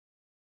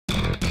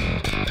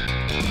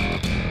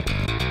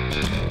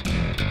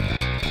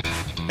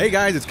Hey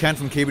guys, it's Ken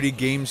from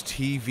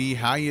KBDGamesTV.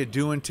 How you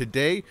doing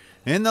today?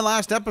 In the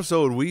last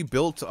episode, we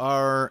built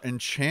our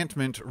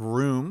enchantment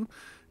room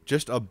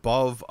just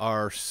above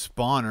our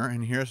spawner,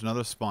 and here's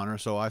another spawner.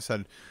 So I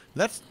said,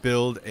 let's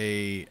build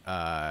a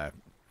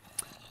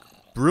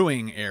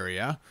brewing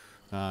area,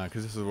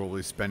 because this is where we'll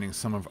be spending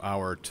some of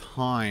our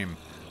time.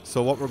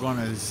 So what we're going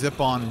to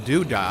zip on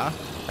doodah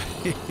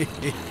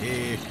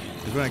is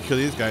we're going to kill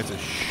these guys and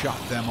shut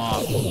them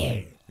off.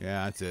 Yeah,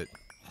 that's it.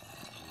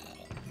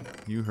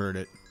 You heard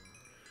it.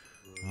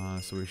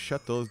 So we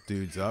shut those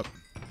dudes up.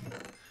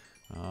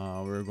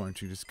 We're going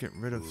to just get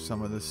rid of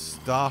some of this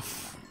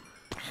stuff.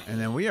 And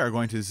then we are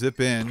going to zip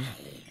in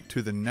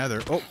to the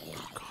Nether. Oh,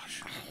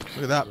 gosh.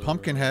 Look at that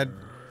pumpkin head.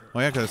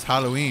 Oh, yeah, because it's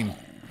Halloween.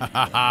 Ha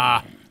ha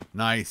ha.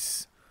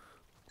 Nice.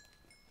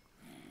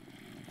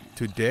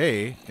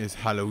 Today is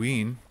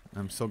Halloween.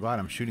 I'm so glad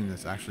I'm shooting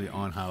this actually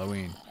on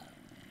Halloween.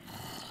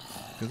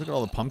 Because look at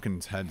all the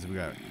pumpkins heads we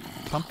got.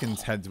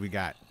 Pumpkins heads we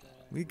got.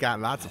 We got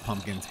lots of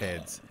pumpkins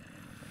heads.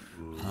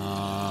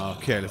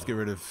 Okay, let's get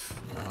rid of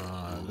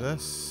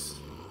this.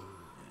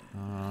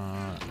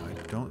 I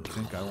don't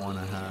think I want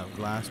to have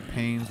glass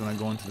panes when I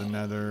go into the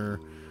Nether.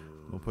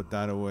 We'll put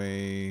that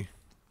away.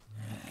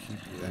 Keep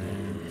that.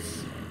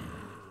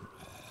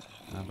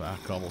 I have a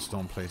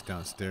cobblestone place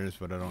downstairs,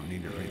 but I don't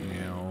need it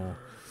right now.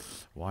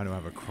 Why do I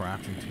have a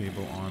crafting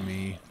table on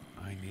me?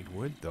 I need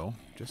wood, though,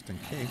 just in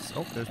case.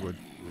 Oh, there's wood.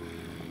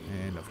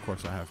 And, of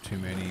course, I have too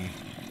many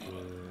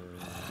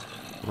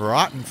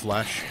rotten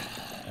flesh.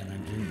 And I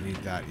didn't need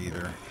that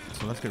either.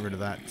 So let's get rid of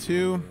that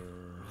too.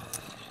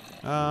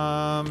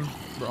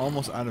 We're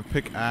almost out of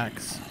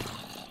pickaxe.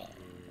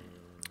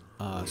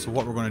 So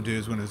what we're going to do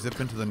is we're going to zip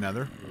into the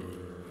Nether.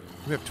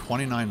 We have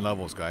 29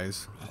 levels,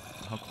 guys.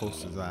 How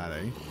close is that,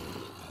 eh?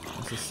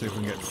 Let's just see if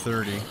we can get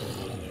 30.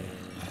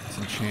 Let's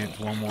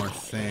enchant one more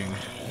thing.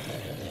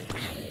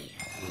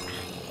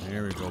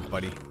 There we go,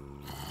 buddy.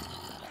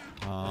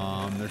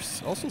 There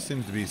also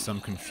seems to be some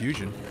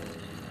confusion.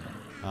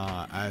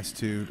 As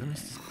to,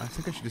 I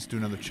think I should just do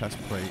another chest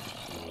plate.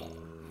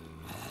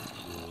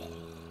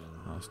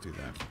 Let's do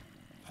that.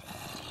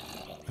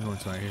 Oh,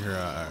 so I hear,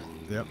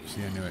 yep,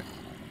 see, I knew it.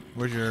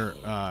 Where's your,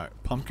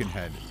 pumpkin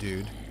head,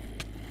 dude?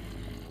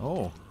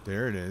 Oh,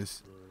 there it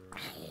is.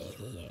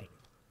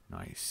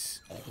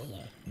 Nice.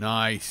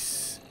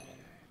 Nice.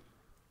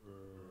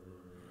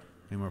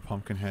 Any more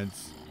pumpkin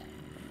heads?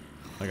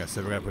 Like I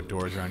said, we gotta put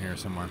doors around here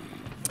somewhere.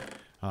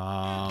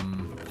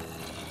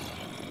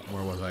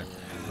 Where was I?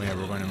 Oh yeah,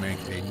 we're going to make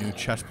a new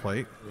chest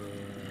plate.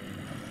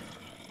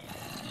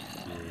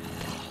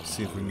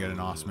 See if we can get an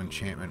awesome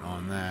enchantment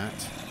on that.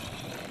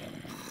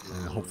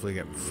 And hopefully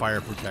get fire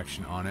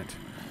protection on it.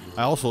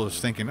 I also was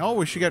thinking, oh,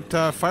 we should get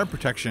fire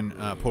protection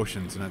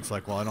potions. And it's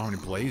like, well, I don't have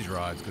any blaze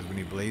rods because we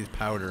need blaze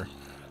powder.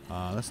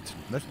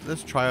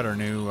 Let's try out our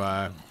new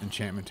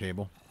enchantment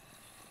table.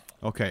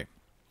 Okay.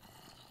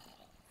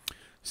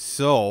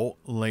 So,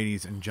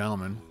 ladies and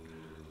gentlemen,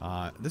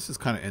 this is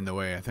kind of in the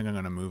way. I think I'm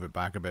going to move it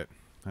back a bit.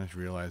 I just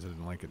realized I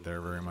didn't like it there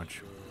very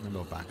much. Maybe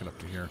I'll back it up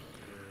to here.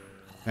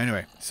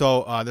 Anyway,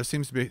 so there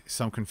seems to be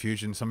some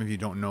confusion. Some of you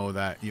don't know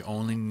that you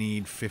only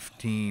need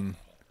 15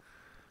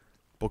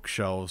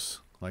 bookshelves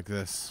like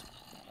this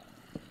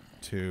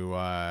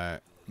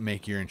to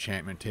make your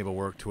enchantment table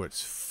work to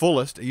its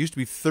fullest. It used to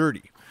be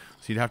 30.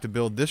 So you'd have to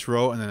build this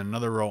row and then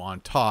another row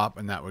on top,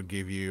 and that would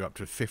give you up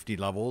to 50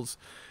 levels.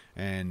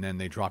 And then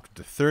they dropped it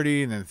to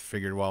 30, and then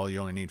figured, well, you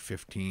only need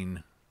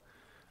 15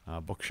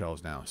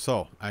 bookshelves now.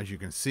 So, as you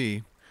can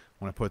see,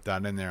 when I put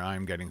that in there,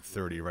 I'm getting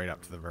 30 right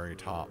up to the very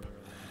top.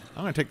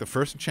 I'm going to take the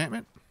first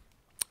enchantment,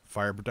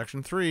 Fire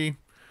Protection 3.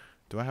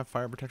 Do I have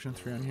Fire Protection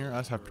 3 on here? I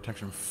also have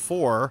Protection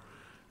 4,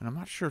 and I'm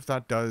not sure if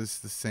that does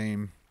the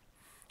same.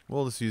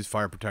 We'll just use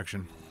Fire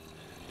Protection,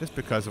 just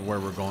because of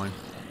where we're going.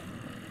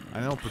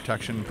 I know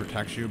Protection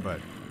protects you, but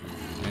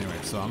anyway,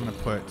 so I'm going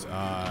to put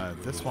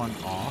this one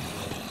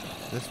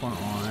off, this one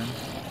on,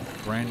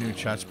 brand new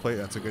chest plate,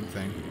 that's a good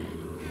thing.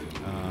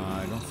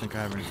 I don't think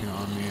I have anything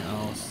on me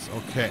else.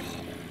 Okay,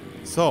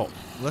 so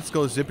let's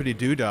go zippity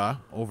doodah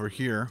over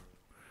here,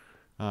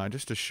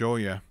 just to show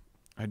you.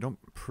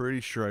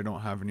 Pretty sure I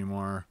don't have any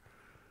more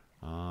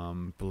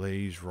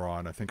blaze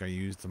rod. I think I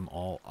used them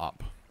all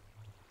up.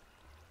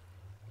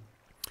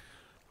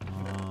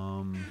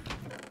 Oh,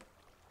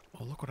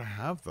 look what I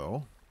have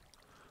though.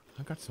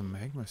 I got some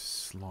magma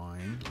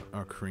slime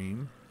or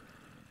cream.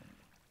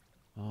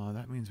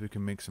 That means we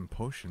can make some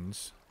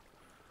potions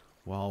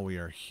while we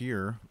are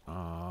here.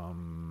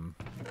 Got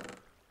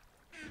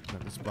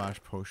the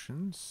splash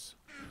potions.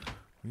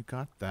 We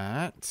got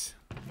that.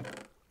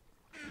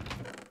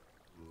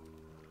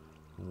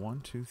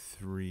 1, 2,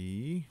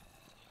 3.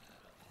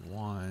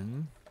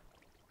 1.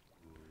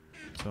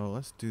 So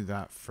let's do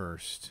that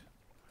first.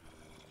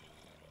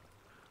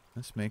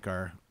 Let's make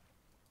our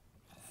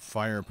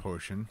fire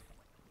potion.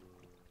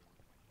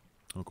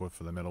 We'll go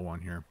for the middle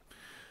one here.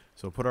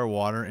 So put our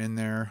water in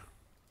there.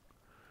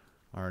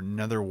 Our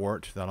nether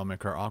wart, that'll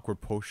make our aqua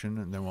potion,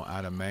 and then we'll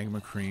add a magma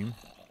cream.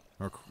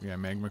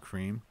 Magma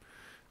cream.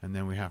 And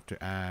then we have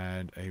to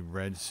add a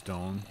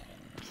redstone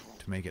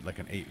to make it like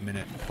an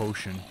 8-minute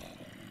potion.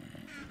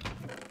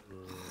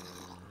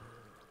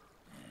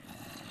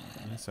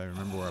 Yes, I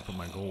remember where I put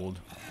my gold.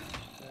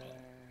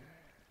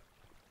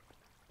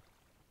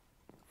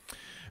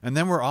 And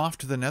then we're off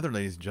to the Nether,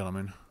 ladies and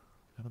gentlemen.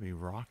 That'll be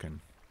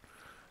rocking.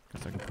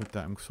 Guess I can put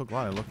that. I'm so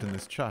glad I looked in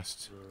this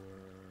chest.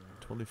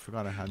 Totally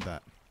forgot I had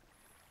that.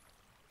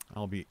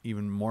 I'll be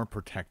even more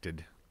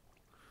protected.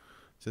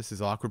 So this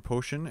is Awkward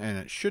Potion, and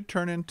it should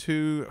turn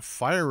into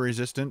Fire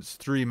Resistance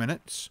 3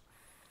 minutes.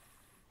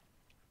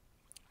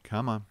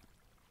 Come on.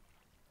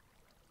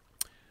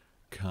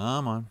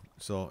 Come on.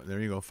 So there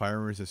you go, Fire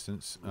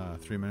Resistance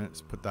 3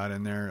 minutes. Put that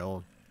in there.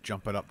 It'll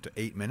jump it up to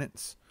 8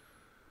 minutes,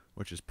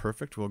 which is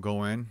perfect. We'll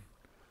go in.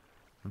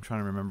 I'm trying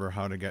to remember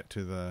how to get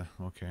to the...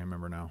 Okay, I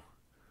remember now.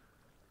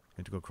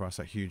 We have to go across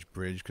that huge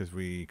bridge because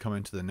we come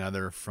into the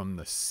Nether from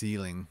the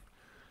ceiling.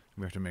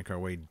 We have to make our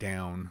way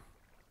down.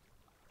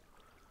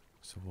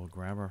 So we'll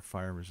grab our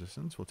Fire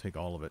Resistance. We'll take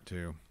all of it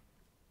too.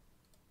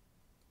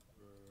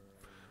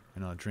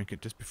 And I'll drink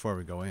it just before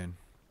we go in.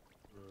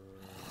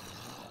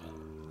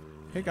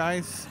 Hey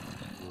guys.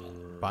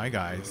 Bye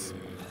guys.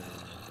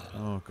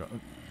 Oh god.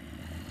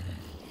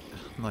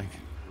 Like,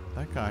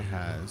 that guy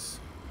has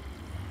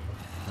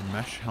a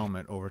mesh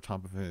helmet over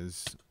top of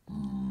his...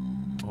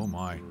 Oh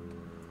my.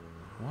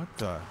 What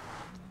the...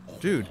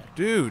 Dude.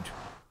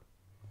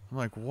 I'm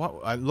like, what?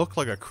 I looked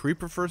like a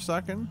creeper for a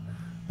second.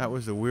 That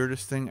was the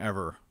weirdest thing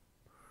ever.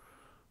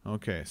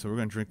 Okay, so we're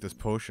going to drink this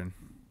potion.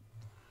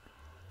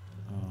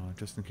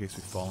 Just in case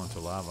we fall into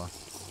lava.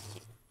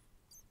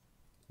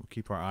 We'll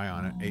keep our eye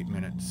on it. 8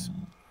 minutes.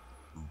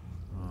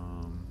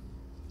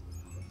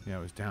 Yeah,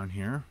 it was down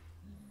here.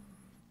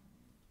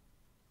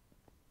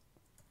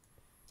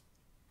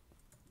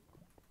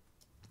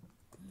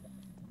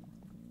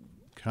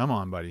 Come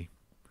on, buddy.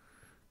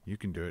 You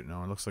can do it.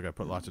 No, it looks like I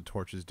put lots of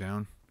torches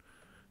down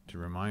to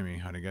remind me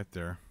how to get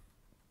there.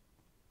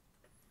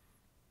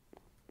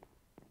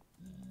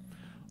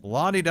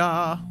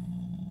 La-di-da!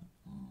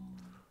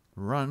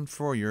 Run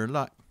for your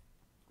life.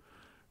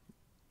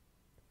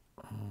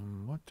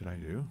 What did I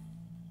do?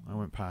 I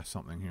went past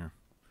something here.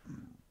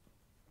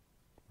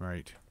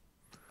 Right.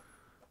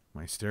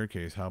 My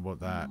staircase, how about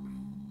that?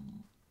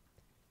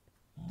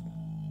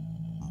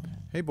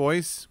 Hey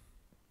boys.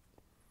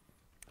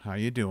 How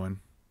you doing?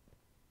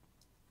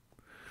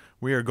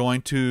 We are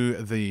going to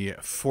the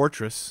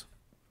fortress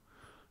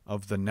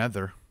of the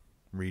Nether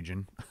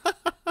region.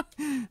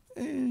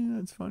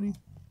 That's funny.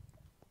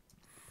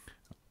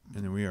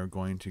 And then we are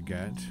going to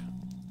get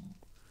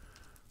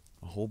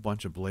a whole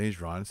bunch of blaze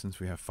rods. Since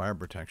we have fire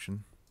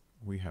protection,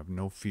 we have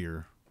no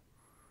fear.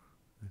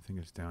 I think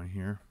it's down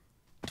here.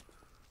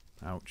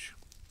 Ouch.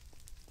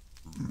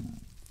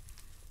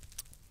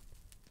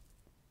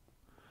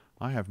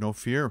 I have no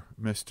fear,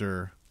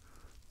 Mr.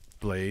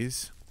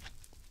 Blaze.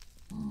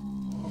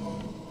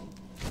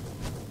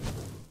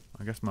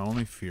 I guess my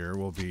only fear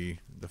will be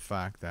the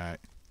fact that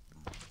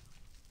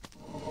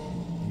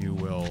you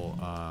will,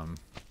 I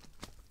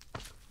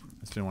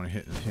just didn't want to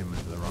hit him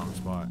into the wrong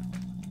spot.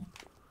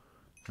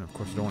 And of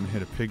course I don't want to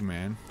hit a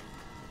pigman.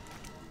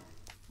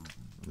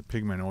 The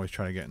pigmen always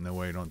try to get in the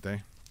way, don't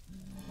they?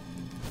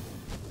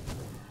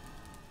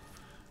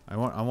 I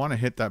want to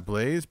hit that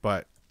blaze,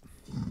 but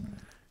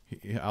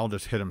I'll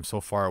just hit him so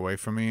far away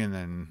from me, and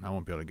then I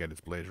won't be able to get his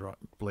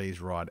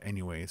blaze rod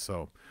anyway.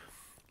 So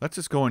let's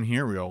just go in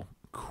here real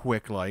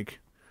quick, like.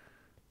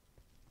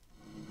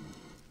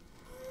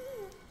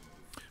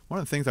 One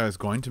of the things I was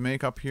going to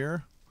make up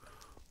here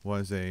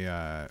was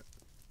a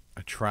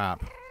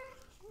trap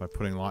by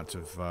putting lots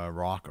of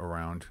rock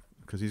around,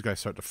 because these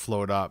guys start to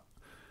float up,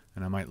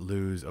 and I might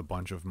lose a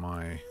bunch of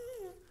my.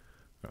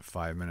 Got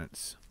 5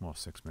 minutes. Well,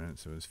 6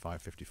 minutes. It was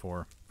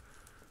 5:54.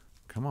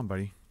 Come on,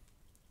 buddy.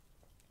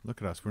 Look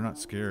at us. We're not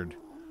scared.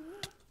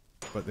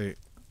 But they...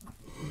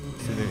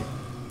 See, they...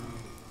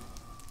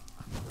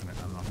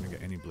 I'm not gonna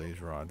get any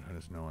blaze rod. I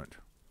just know it.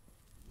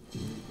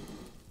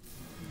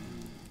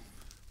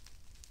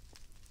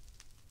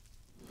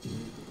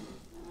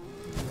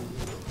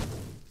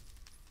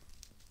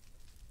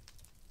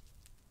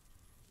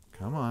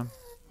 Come on.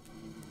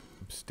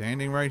 I'm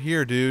standing right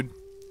here, dude.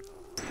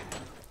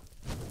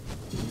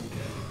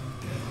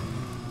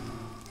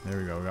 There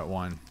we go, we got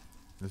one.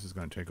 This is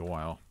going to take a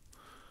while.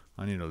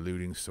 I need a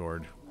looting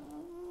sword.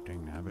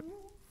 Dang nabbit.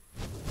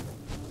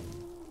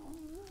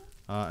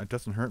 It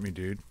doesn't hurt me,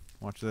 dude.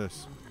 Watch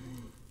this.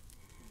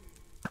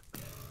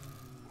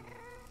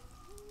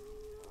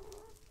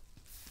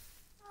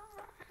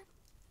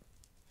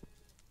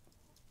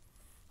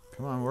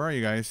 Come on, where are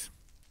you guys?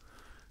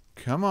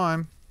 Come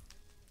on.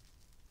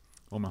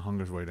 Oh, my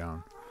hunger's way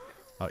down.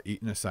 I'll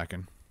eat in a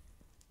second.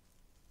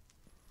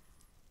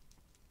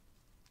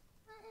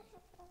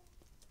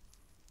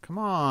 Come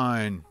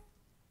on.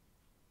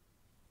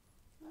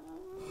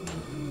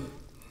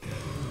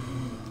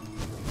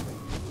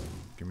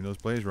 Give me those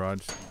blaze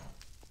rods.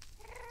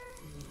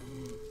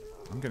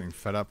 I'm getting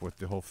fed up with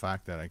the whole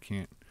fact that I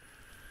can't.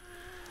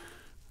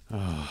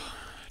 I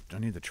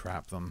need to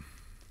trap them.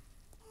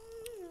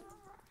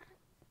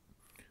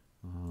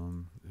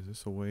 Is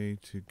this a way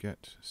to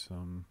get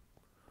some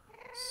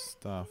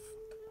stuff?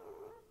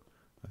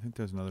 I think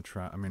there's another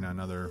trap. I mean,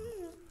 another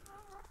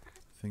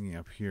thingy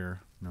up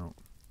here. No,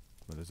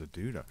 but there's a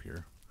dude up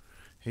here.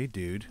 Hey,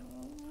 dude.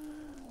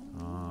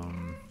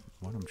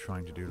 What I'm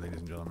trying to do, ladies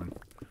and gentlemen,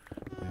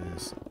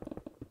 is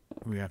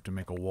we have to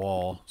make a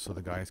wall so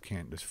the guys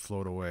can't just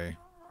float away.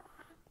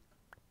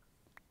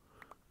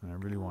 And I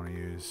really want to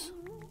use...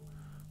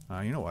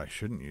 you know what I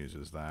shouldn't use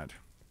is that.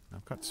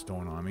 I've got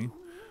stone on me.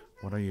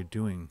 What are you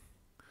doing?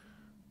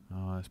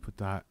 Let's put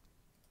that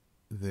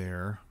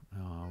there.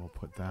 We'll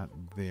put that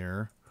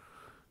there.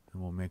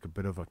 And we'll make a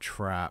bit of a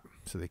trap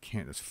so they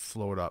can't just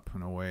float up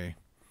and away.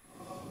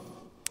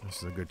 This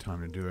is a good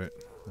time to do it.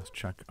 Let's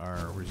check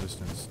our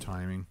resistance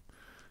timing.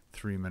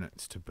 3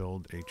 minutes to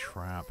build a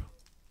trap.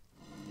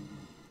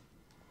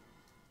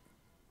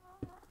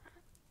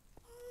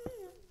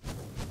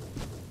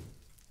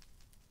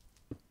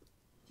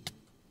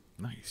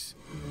 Nice.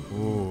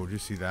 Oh, did you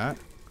see that?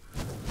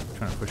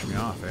 Trying to push me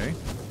off, eh?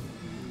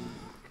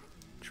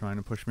 Trying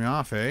to push me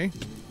off, eh?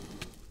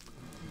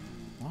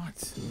 What?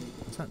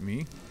 Is that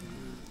me?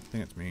 I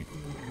think it's me.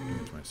 I'm doing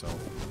it to myself.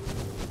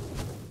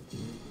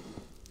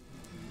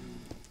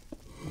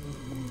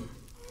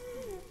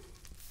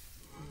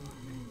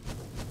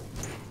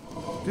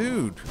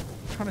 Dude,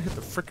 I'm trying to hit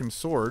the frickin'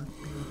 sword,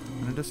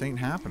 and it just ain't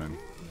happening.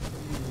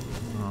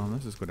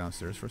 Let's just go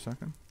downstairs for a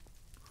second.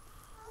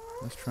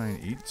 Let's try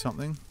and eat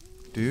something.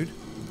 Dude,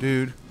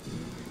 dude,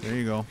 there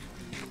you go.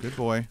 Good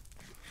boy.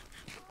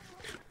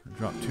 I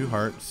dropped 2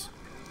 hearts.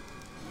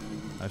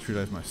 I just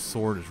realized my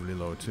sword is really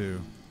low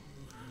too.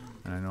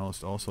 And I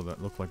noticed also that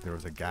it looked like there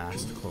was a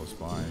ghast close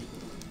by.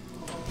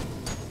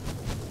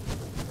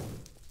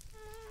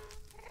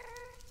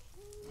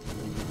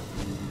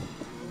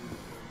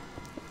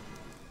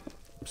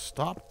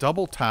 Stop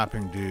double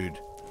tapping, dude.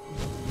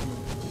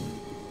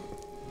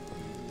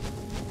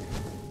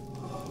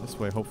 This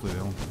way, hopefully they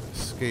don't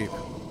escape.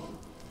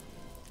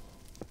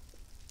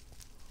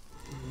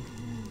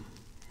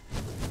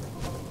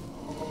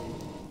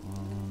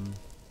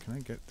 Can I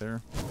get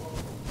there?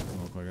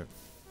 Doesn't look like it.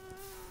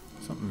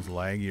 Something's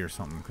laggy or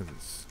something because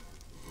it's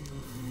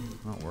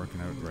not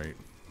working out right.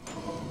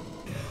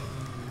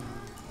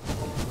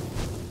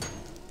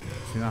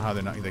 See now how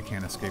they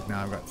can't escape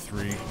now? I've got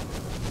 3.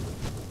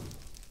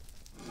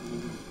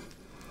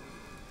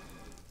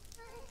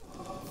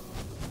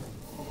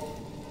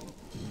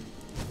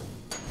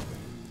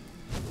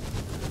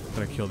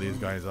 Gotta kill these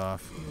guys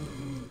off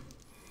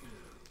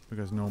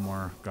because no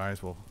more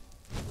guys will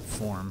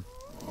form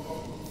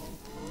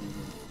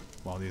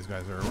while these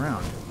guys are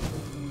around.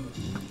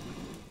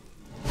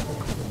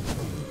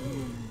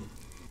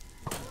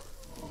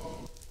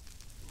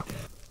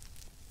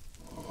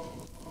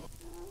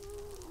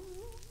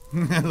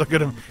 Look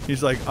at him.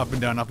 He's like up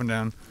and down, up and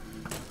down.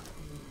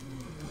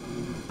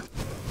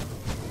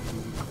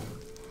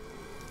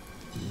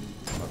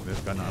 Look, there's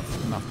got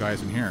enough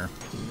guys in here.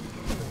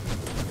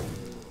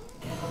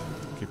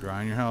 Keep your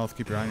eye on your health,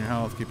 keep your eye on your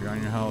health, keep your eye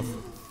on your health.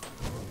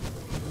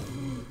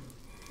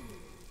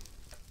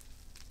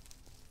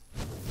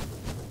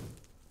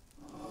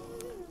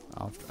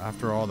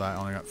 After all that, I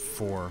only got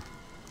 4.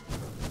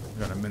 I've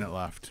got a minute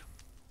left.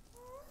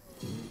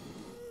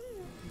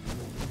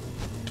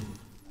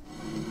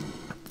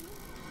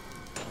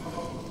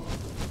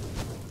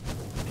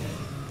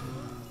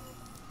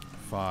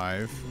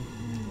 Five.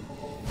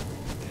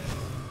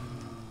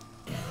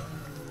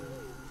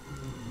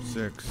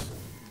 6.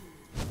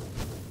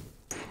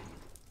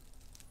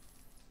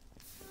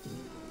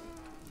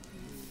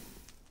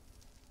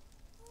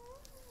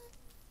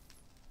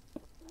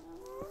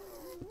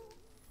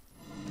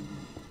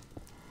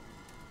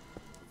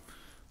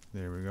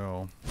 There we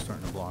go.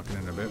 Starting to block it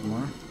in a bit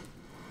more.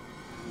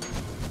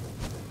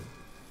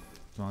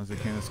 As long as they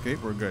can't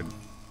escape, we're good.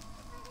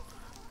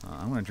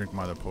 I'm going to drink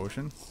my other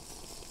potion.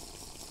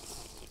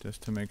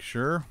 Just to make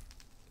sure.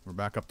 We're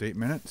back up to 8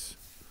 minutes.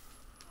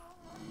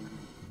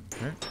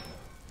 Okay.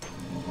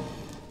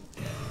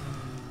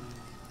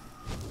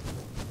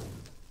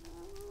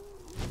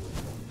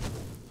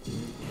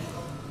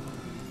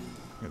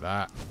 Look at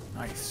that.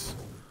 Nice.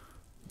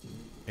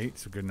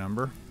 8's a good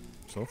number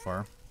so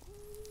far.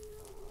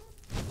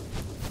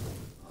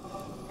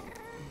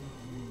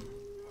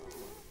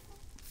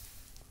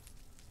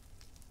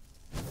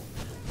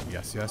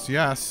 Yes, yes,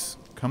 yes.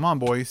 Come on,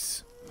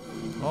 boys.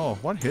 Oh,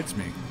 what hits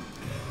me?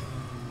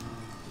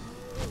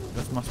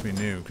 This must be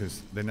new,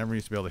 because they never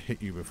used to be able to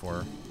hit you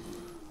before.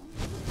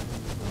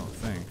 I don't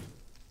think.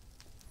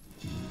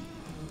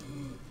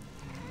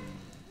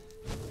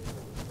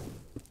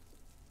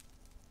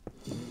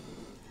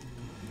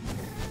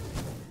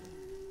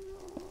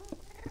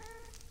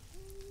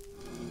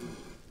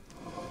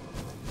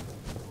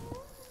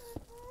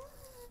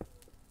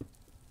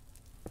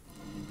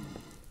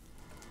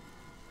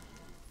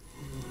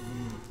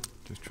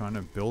 Just trying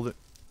to build it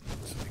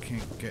so they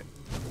can't get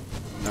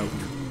out.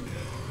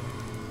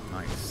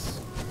 Nice.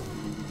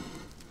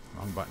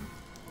 Wrong button.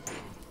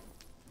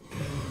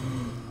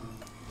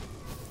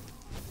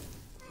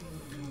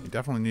 You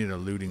definitely need a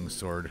looting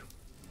sword.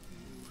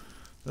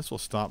 This will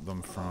stop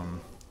them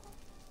from...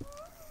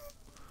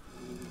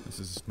 This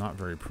is not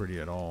very pretty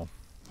at all.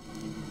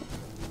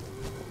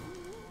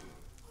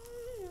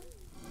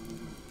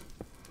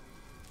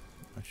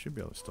 I should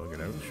be able to still get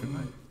out, shouldn't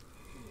I?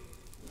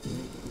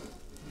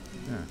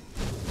 Yeah.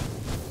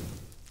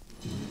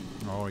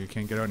 Oh, you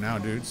can't get out now,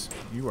 dudes.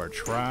 You are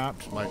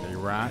trapped like a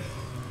rat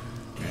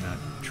in a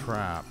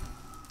trap.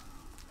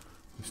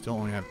 You still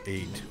only have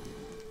 8.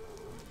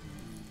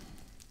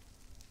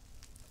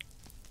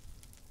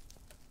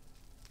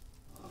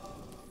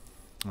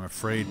 I'm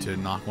afraid to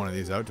knock one of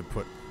these out to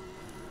put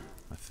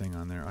a thing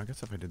on there. I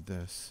guess if I did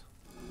this,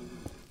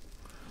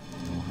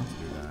 I won't have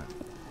to do that.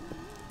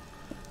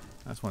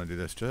 I just want to do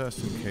this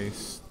just in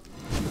case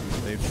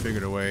they've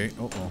figured a way.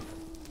 Uh-oh.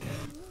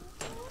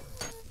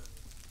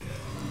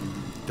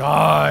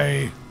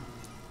 Die!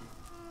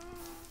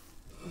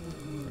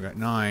 We got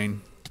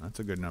 9. That's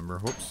a good number.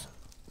 Whoops.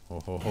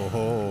 Ho ho ho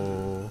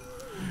ho.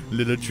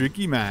 Little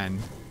tricky man.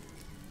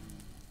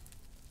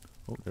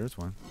 Oh, there's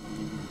one.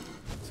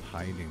 It's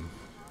hiding.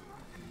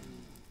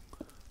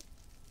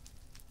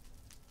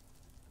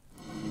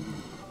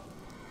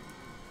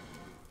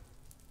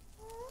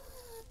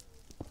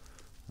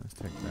 Let's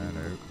take that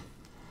out.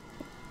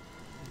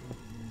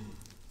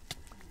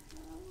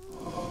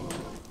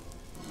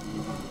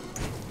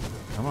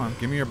 Come on,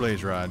 give me your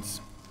blaze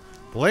rods.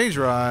 Blaze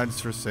rods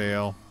for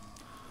sale.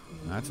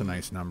 That's a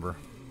nice number.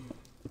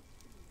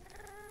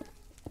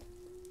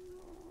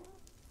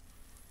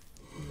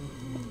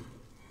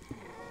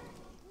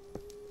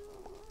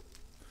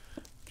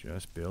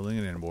 Just building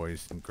it in,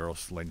 boys and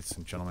girls, ladies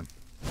and gentlemen.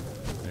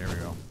 There we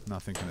go.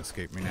 Nothing can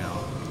escape me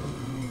now.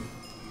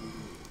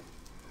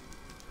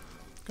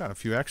 Got a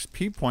few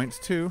XP points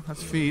too.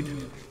 Let's feed.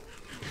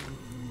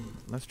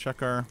 Let's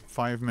check our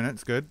 5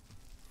 minutes. Good.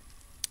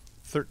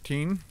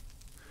 13.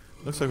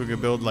 Looks like we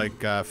could build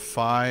like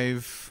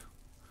 5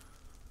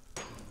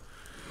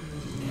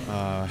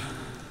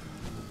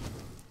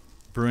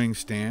 brewing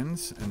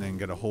stands and then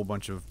get a whole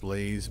bunch of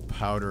blaze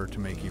powder to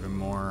make even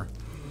more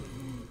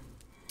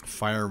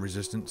fire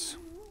resistance.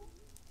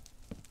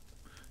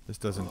 This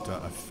doesn't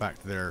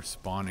affect their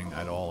spawning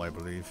at all, I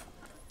believe.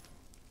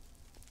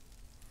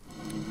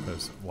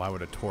 Because why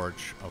would a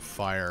torch of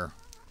fire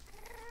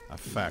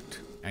affect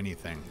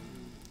anything?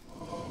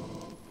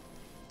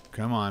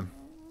 Come on.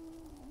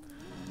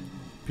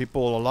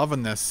 People are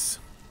loving this.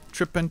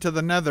 Trip into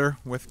the Nether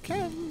with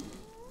Ken.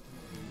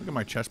 Look at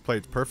my chest plate.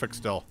 It's perfect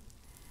still.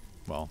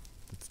 Well,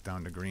 it's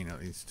down to green at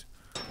least.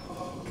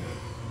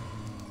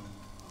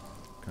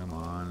 Come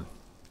on.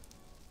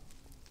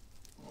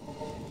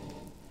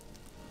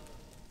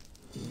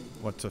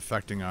 What's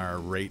affecting our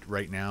rate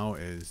right now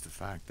is the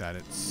fact that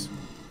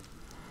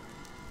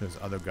there's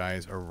other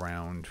guys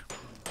around.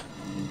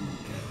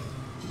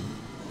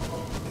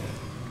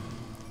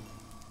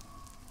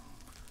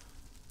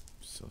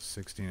 So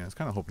 16. I was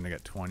kind of hoping to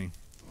get 20.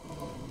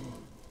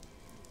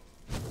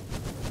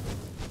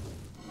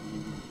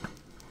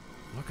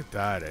 Look at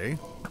that, eh?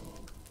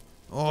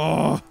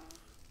 Oh!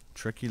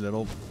 Tricky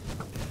little...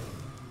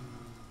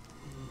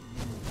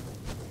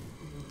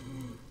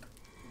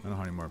 I don't know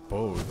how many more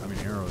bows. I mean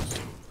arrows.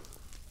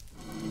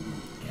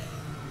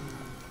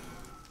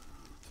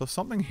 So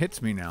something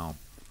hits me now.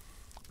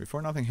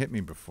 Before nothing hit me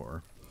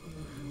before.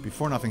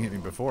 Before nothing hit me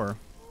before.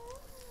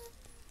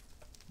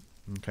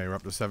 Okay, we're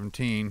up to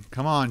 17.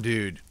 Come on,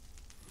 dude.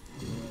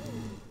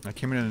 I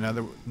came in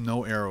another...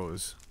 No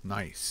arrows.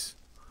 Nice.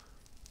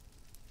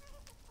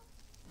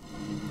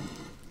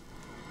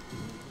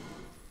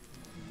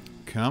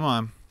 Come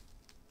on.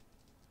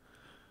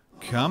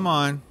 Come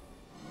on.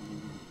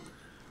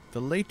 The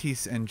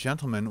ladies and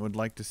gentlemen would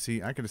like to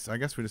see... I guess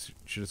we should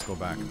just go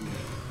back.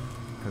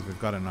 Because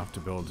we've got enough to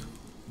build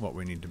what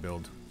we need to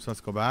build. So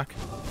let's go back.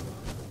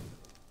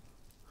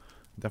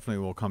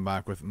 Definitely we'll come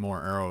back with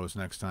more arrows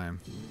next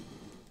time.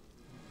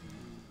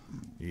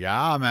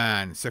 Yeah,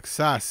 man.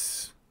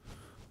 Success.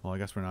 Well, I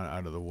guess we're not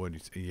out of the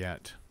woods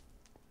yet.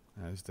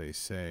 As they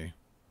say.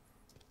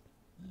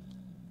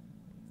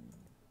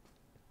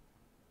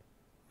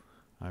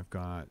 I've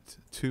got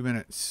 2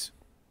 minutes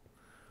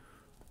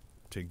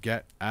to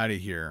get out of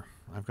here.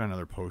 I've got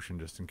another potion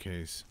just in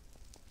case.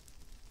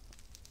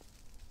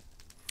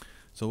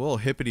 So we'll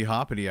hippity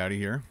hoppity out of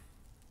here.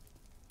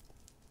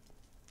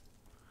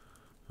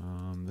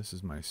 This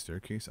is my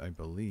staircase, I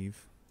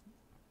believe.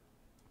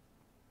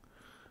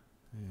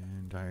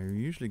 And I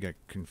usually get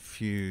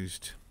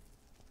confused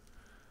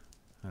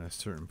at a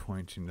certain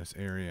point in this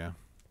area.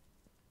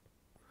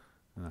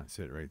 And that's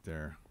it right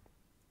there.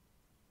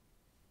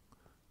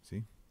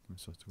 See? I'm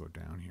supposed to go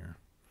down here.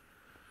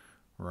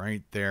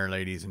 Right there,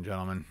 ladies and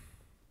gentlemen.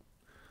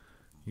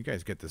 You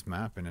guys get this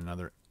map in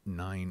another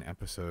 9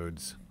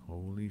 episodes.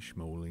 Holy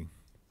schmoly.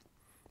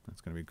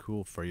 That's going to be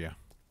cool for you.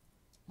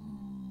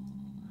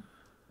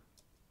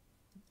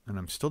 And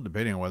I'm still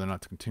debating on whether or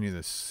not to continue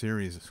this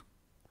series.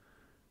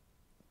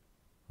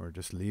 Or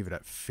just leave it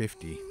at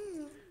 50.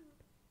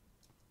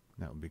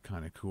 That would be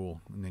kind of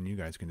cool. And then you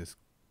guys can just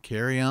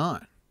carry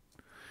on.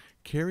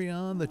 Carry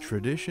on the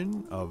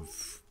tradition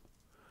of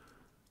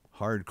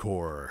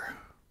Hardcore.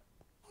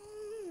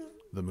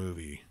 The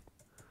movie.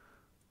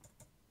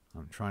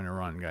 I'm trying to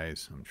run,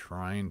 guys. I'm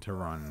trying to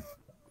run.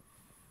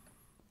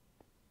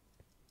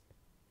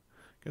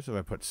 Guess if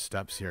I put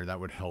steps here, that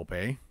would help,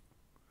 eh?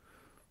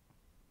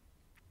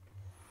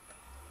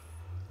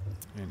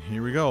 And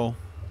here we go.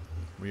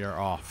 We are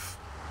off.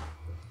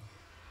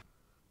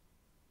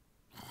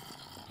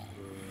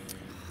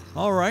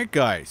 Alright,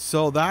 guys.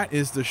 So that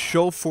is the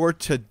show for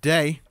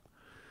today.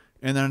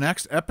 In the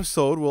next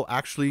episode, we'll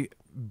actually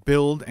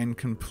build and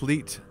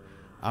complete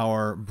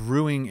our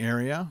brewing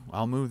area.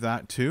 I'll move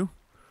that too.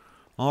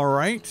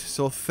 Alright,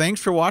 so thanks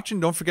for watching.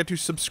 Don't forget to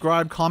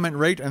subscribe, comment,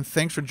 rate, and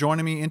thanks for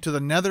joining me into the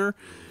Nether.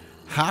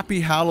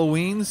 Happy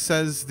Halloween,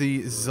 says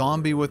the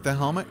zombie with the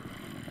helmet.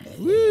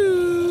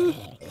 Woo!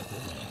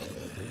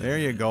 There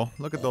you go.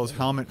 Look at those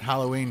helmet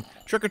Halloween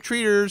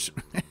trick-or-treaters.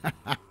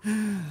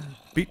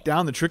 Beat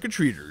down the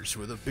trick-or-treaters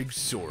with a big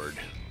sword.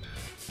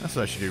 That's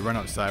what I should do. Run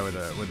outside with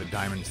a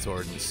diamond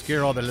sword and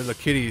scare all the little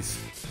kitties.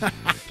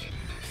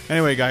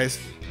 Anyway, guys,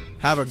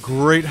 have a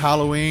great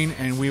Halloween,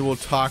 and we will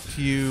talk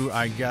to you,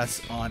 I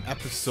guess, on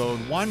episode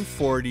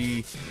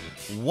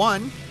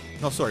 141.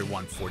 No, sorry,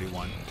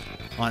 141.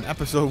 On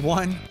episode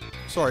 1,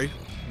 sorry,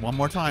 one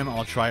more time.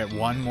 I'll try it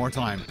one more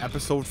time.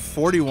 Episode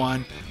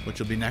 41, which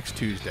will be next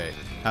Tuesday.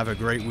 Have a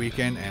great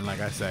weekend, and like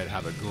I said,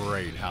 have a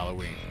great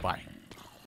Halloween. Bye.